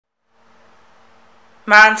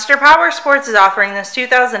Monster Powersports is offering this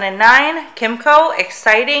 2009 Kymco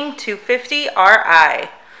Xciting 250 Ri.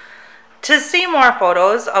 To see more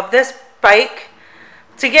photos of this bike,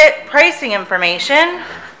 to get pricing information,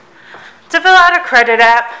 to fill out a credit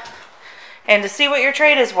app, and to see what your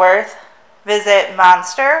trade is worth, visit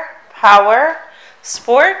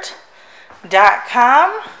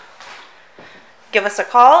monsterpowersport.com. Give us a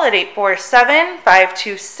call at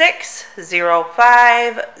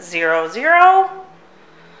 847-526-0500.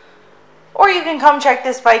 Or you can come check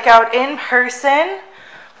this bike out in person.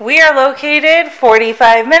 We are located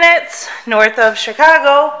 45 minutes north of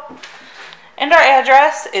Chicago, and our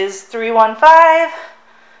address is 315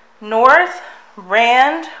 North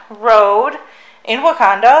Rand Road in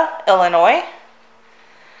Wauconda, Illinois.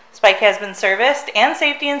 This bike has been serviced and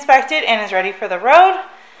safety inspected and is ready for the road.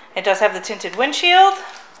 It does have the tinted windshield.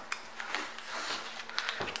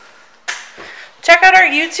 Check out our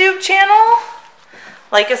YouTube channel.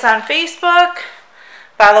 Like us on Facebook,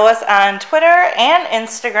 follow us on Twitter and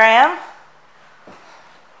Instagram.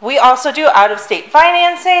 We also do out-of-state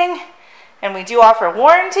financing, and we do offer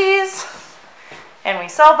warranties, and we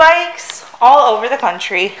sell bikes all over the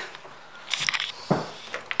country.